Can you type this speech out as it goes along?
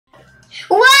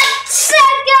What's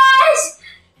up, guys?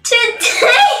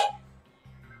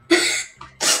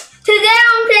 Today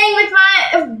I'm playing with my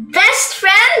best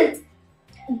friend,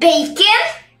 Bacon.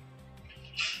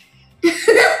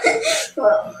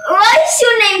 What is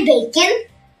your name, Bacon?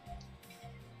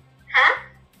 Huh?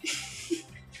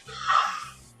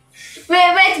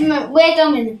 Wait a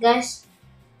minute, guys.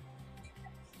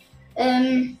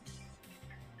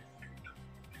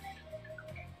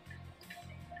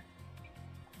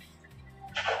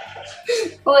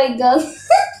 Oh my god.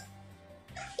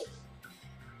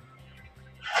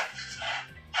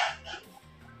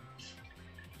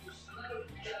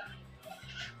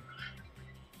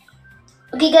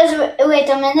 Okay, guys, wait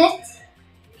a minute.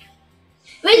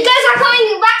 Wait, guys, I'm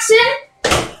coming back soon.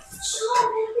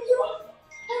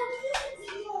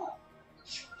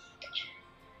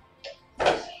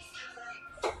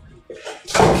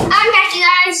 I'm back, you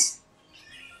guys.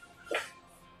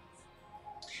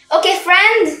 Okay,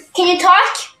 friend, can you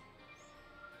talk?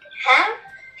 Huh?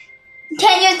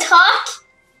 Can you talk?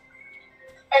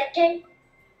 Okay.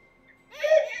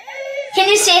 Can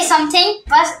you say something?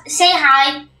 But say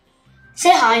hi.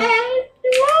 Say hi.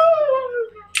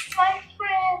 My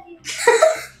friend.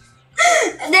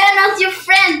 They're not your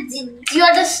friends.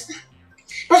 You're just.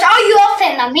 But are you a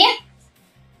friend of me?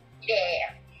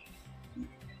 Yeah.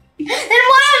 Then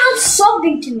why are you not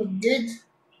sobbing to me, dude?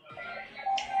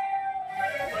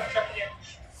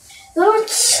 Don't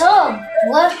sob.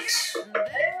 What?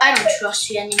 I don't trust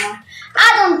you anymore.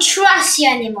 I don't trust you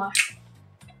anymore.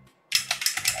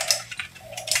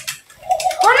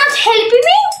 You're not helping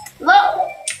me?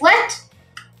 What?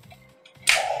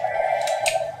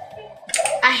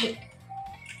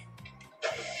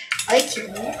 Are you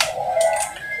kidding me?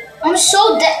 I'm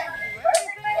so dead.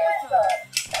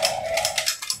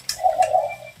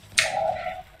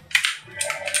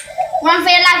 Run for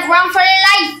your life, run for your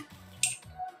life!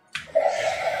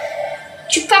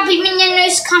 Chupapi minion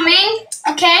is coming,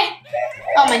 okay?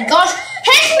 Oh my gosh,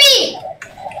 help me!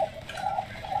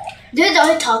 Dude,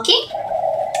 are you talking?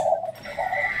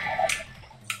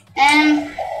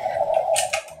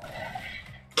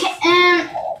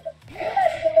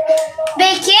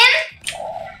 Bacon?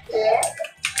 Yeah.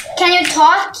 Can you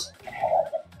talk?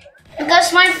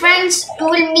 Because my friends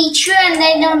will meet you and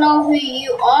they don't know who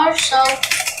you are, so...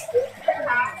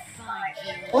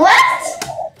 What?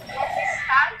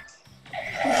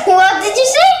 What did you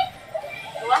say?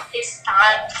 What is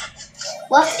time?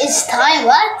 What is time?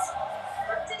 What?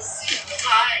 What is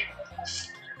time?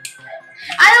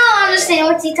 I don't understand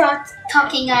what you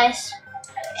talking, guys.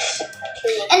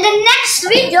 In the next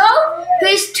video,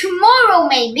 which is tomorrow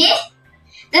maybe,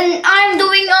 then I'm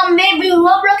doing maybe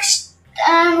Roblox.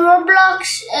 I'll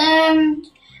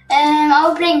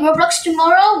be playing Roblox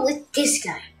tomorrow with this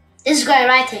guy. This guy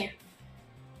right here.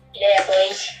 Yeah,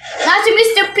 please. Not to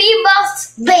Mr. P,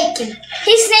 but Bacon.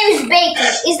 His name is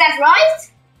Bacon. Is that right?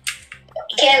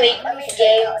 Can we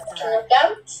game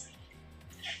knockout?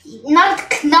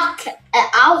 Not knock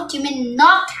out. You mean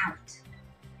knockout?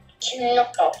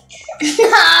 Knockout.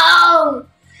 No,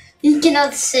 you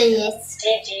cannot say it.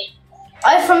 GG.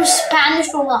 Are you from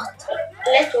Spanish or what?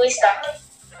 Let we start.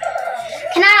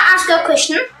 Can I ask you a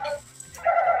question?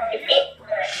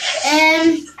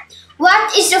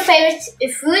 What is your favorite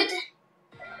food?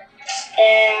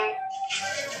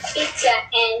 Pizza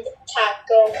and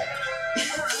taco.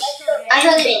 I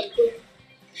thought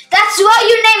that's why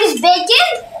your name is Bacon?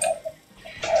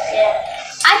 Yeah.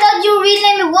 I thought your real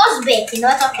name was Bacon,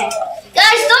 but okay.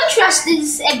 Guys, don't trust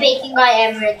this Bacon guy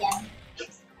ever again.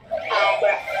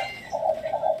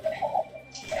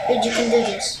 Dude, you can do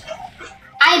this.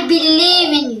 I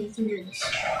believe in you. You can do this.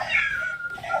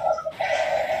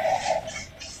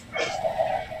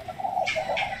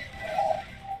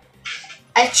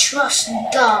 I trust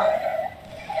God.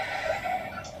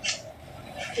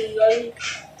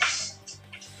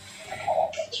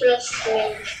 Trust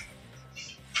me.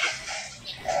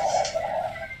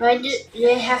 Why do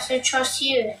they have to trust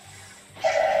you?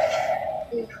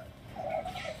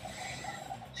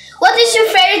 What is your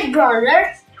favorite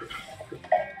brawler?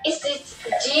 Is it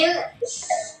Gin,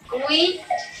 Squid,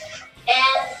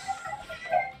 and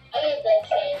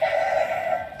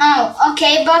Oh,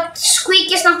 okay, but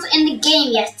Squeak is not in the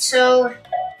game yet, so...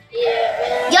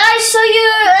 yeah, Guys, so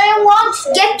you want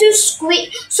to get to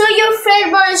Squeak. So your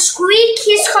favorite brawler Squeak,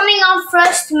 he's coming on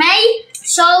 1st May.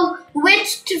 So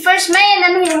wait to 1st May and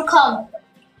then he will come.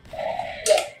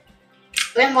 yeah.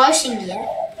 We're watching here.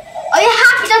 Are you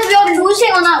happy that we are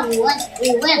losing or not? We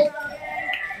win.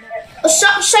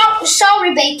 Oh,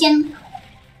 sorry, Bacon.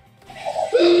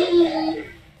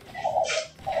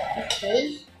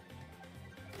 Okay.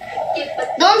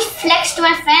 Don't don't flex to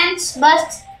my friends,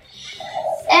 but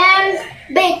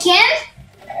Bacon,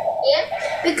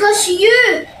 Yeah. because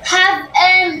you have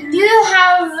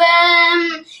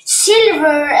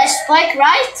silver spike,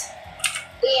 right?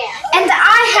 Yeah. And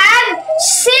I have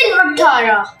silver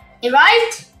Tara,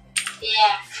 right?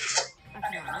 Yeah.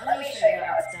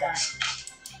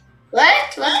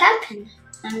 What? What happened?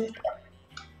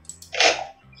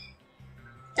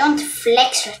 Don't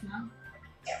flex right now.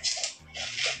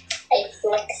 I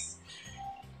flex.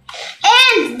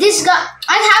 And this guy,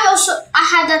 I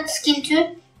have that skin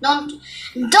too. Don't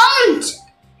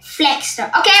flex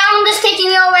her. Okay, I'm just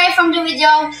taking you away from the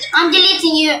video. I'm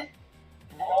deleting you.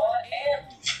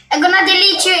 I'm gonna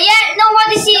delete you. Yeah,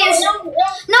 nobody see you.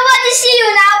 Nobody see you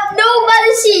now.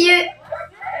 Nobody see you.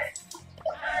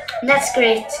 That's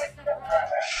great.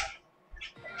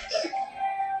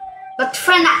 But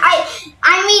friend,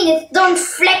 I mean it. Don't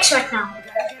flex right now.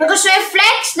 Because if I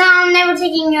flex, then I'm never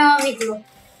taking your video.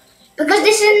 Because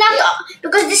this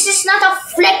is not a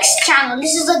flex channel.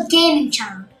 This is a gaming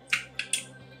channel.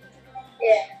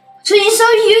 Yeah. So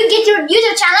you get your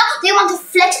YouTube channel. They want to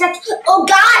flex like, oh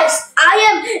guys, I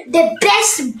am the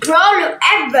best brawler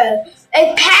ever.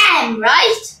 A Pam,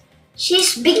 right?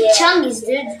 She's big chungies,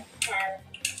 dude.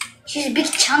 She's big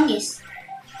chungies.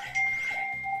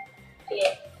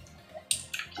 Yeah.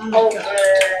 Oh my god.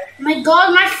 Oh my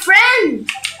god, my friend.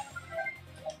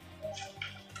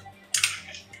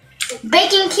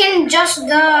 Baking King just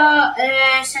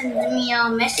send me a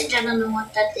message. I don't know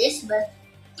what that is, but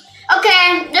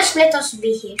okay, just let us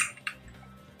be here.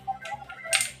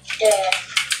 Yeah.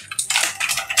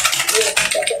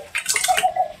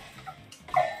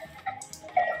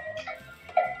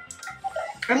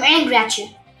 I'm angry at you.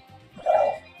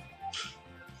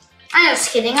 I'm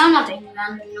just kidding. I'm not angry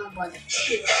at nobody.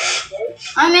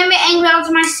 I may be angry at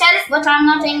myself, but I'm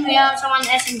not angry at someone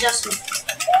else and just me.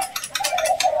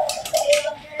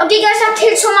 Okay, guys, I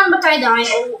killed someone, but I died.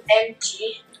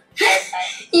 OMG.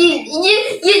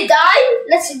 You died?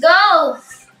 Let's go.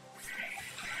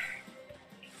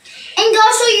 And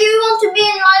also, you want to be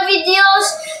in my videos?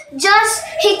 Just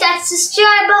hit that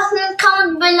subscribe button,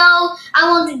 comment below. I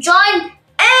want to join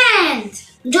and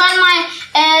join my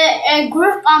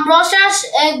group on Brawl Stars,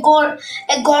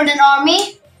 Golden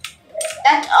Army.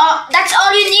 That's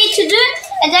all you need to do,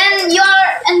 and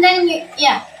then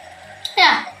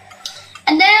yeah.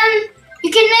 And then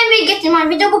you can maybe get in my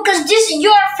video because this is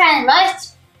your fan, right?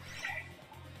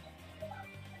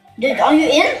 Dude, are you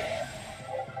in?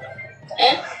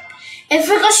 Eh? It's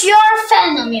because you're a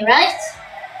fan of me, right?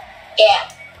 Yeah.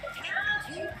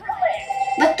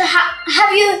 But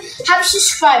have you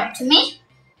subscribed to me?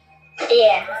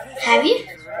 Yeah. Have you?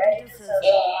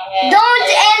 Yeah. Don't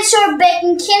answer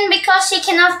Bacon King because he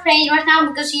cannot play right now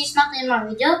because he's not in my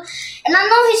video. And I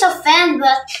know he's a fan,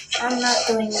 but I'm not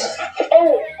doing it.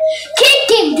 Oh. Kick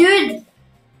him, dude!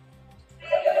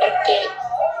 Okay.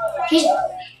 He's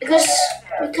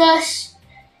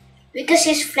because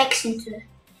he's flexing too.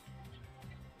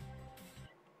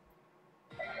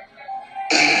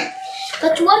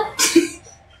 But what?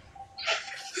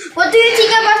 What do you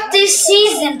think about this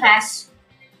season pass?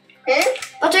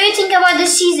 What do you think about the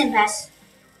season pass?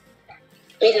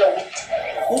 We love it.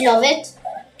 You love it?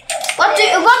 What do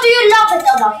you love it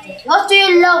about it? What do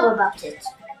you love about it?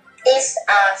 It's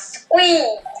a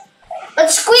squeak. But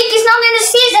Squeak is not in the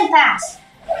season pass.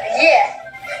 Yeah.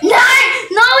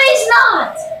 No, he's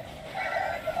not.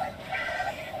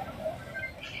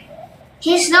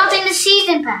 He's not in the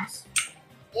season pass.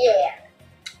 Yeah.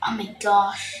 Oh my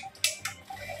gosh.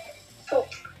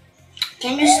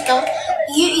 Can you stop?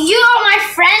 You are my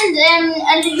friend,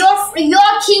 and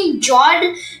you're King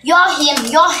Jordan. You're him.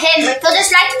 So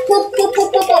just like poop.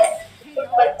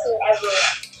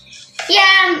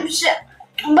 Yeah,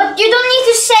 but you don't need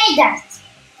to say that.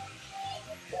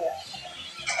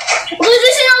 Because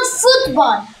this is not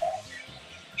football.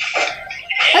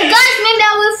 But guys, maybe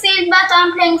I will feel better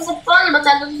I'm playing football, but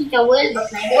I don't think I will.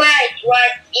 But maybe. Right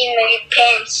in my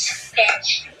pants.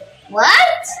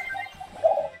 What?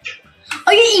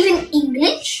 Are you even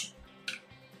English?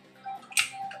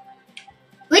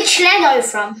 Which land are you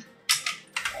from?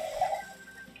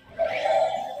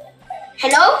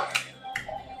 Hello?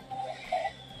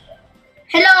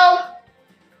 Hello?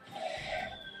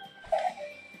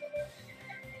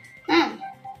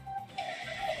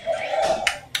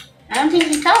 I don't think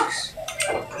he talks.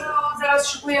 No, zaraz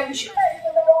szykujemy się.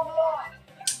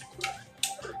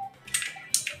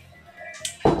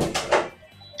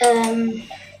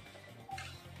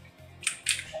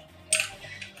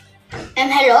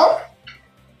 Hello?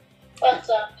 What's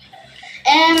up?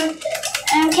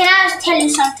 Can I tell you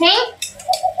something?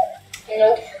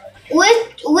 Nope.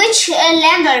 Which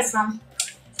land are you from?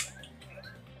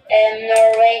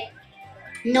 Norway.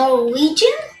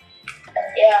 Norwegian?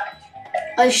 Yeah.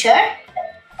 Are you sure?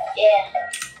 Yeah.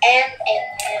 And in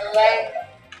England.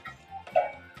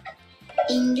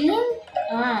 England?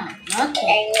 Ah, okay.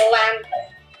 England.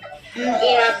 In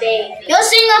a baby. You're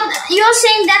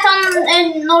saying that on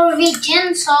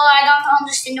Norwegian, so I don't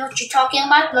understand what you're talking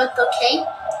about, but okay.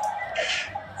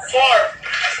 4.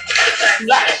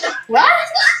 What?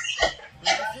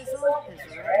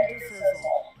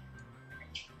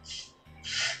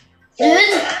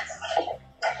 Dude,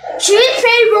 should we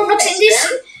play Roblox in this?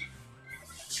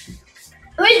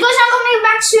 Wait, guys, I'm coming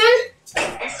back soon.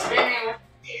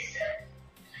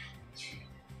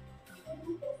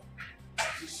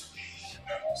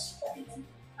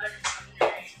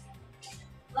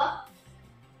 What?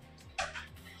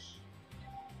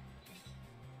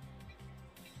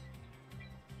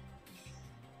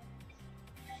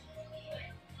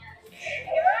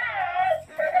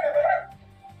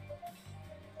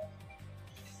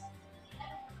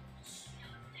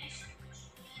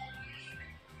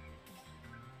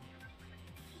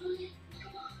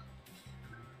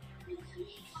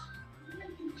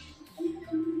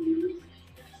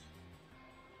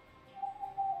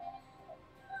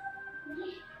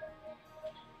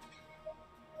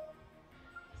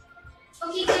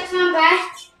 Okay, guys, I'm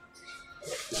back.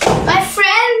 My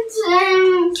friend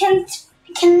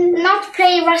cannot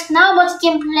play right now, but he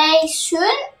can play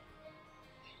soon.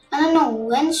 I don't know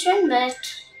when soon, but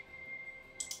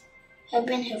I've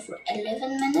been here for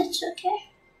 11 minutes. Okay.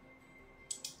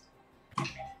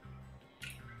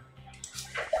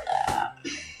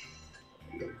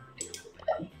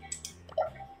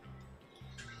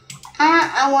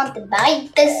 I want to buy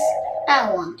this.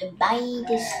 I want to buy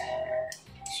this.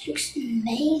 This looks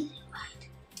amazing, right?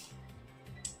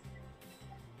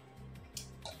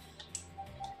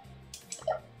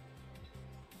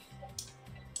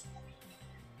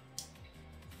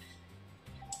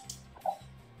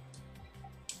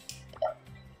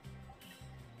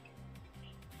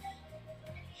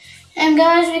 And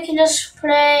guys, we can just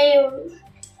play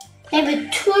maybe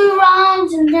 2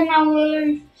 rounds, and then I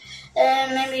will.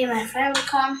 Maybe my friend will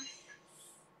come.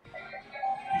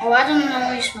 Oh, I don't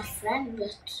know he's my friend,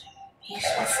 but he's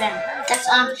a friend. That's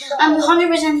I'm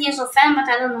 100% he's a fan, but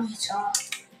I don't know he's a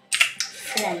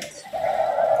friend.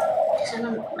 Because I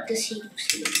don't know what does he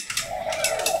looks like.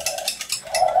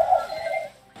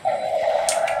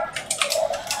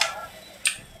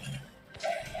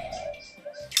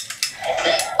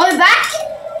 Are you back?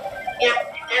 Yeah,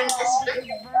 I'm husband.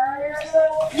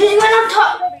 Did you wanna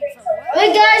talk?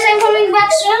 Wait, guys, I'm coming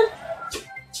back soon.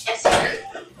 Husband.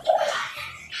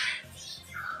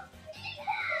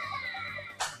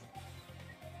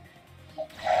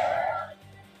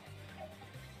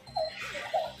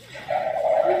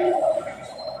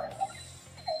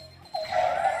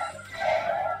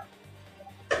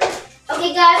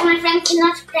 Okay, guys, my friend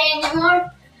cannot play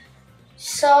anymore.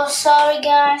 So sorry,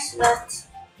 guys, but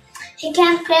he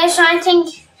can't play. So I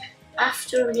think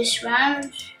after this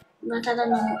round, but I don't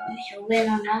know if he'll win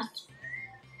or not.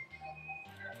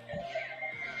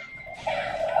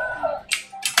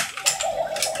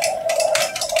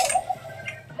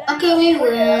 Okay, we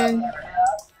win.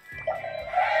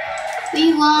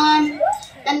 We won.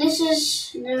 And this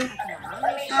is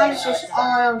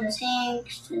all of the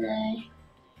things today.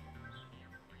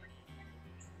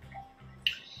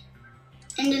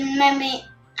 And then maybe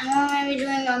I'm maybe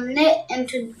doing a knit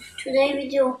into today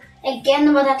video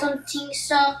again, but I don't think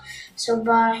so. So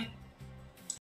bye.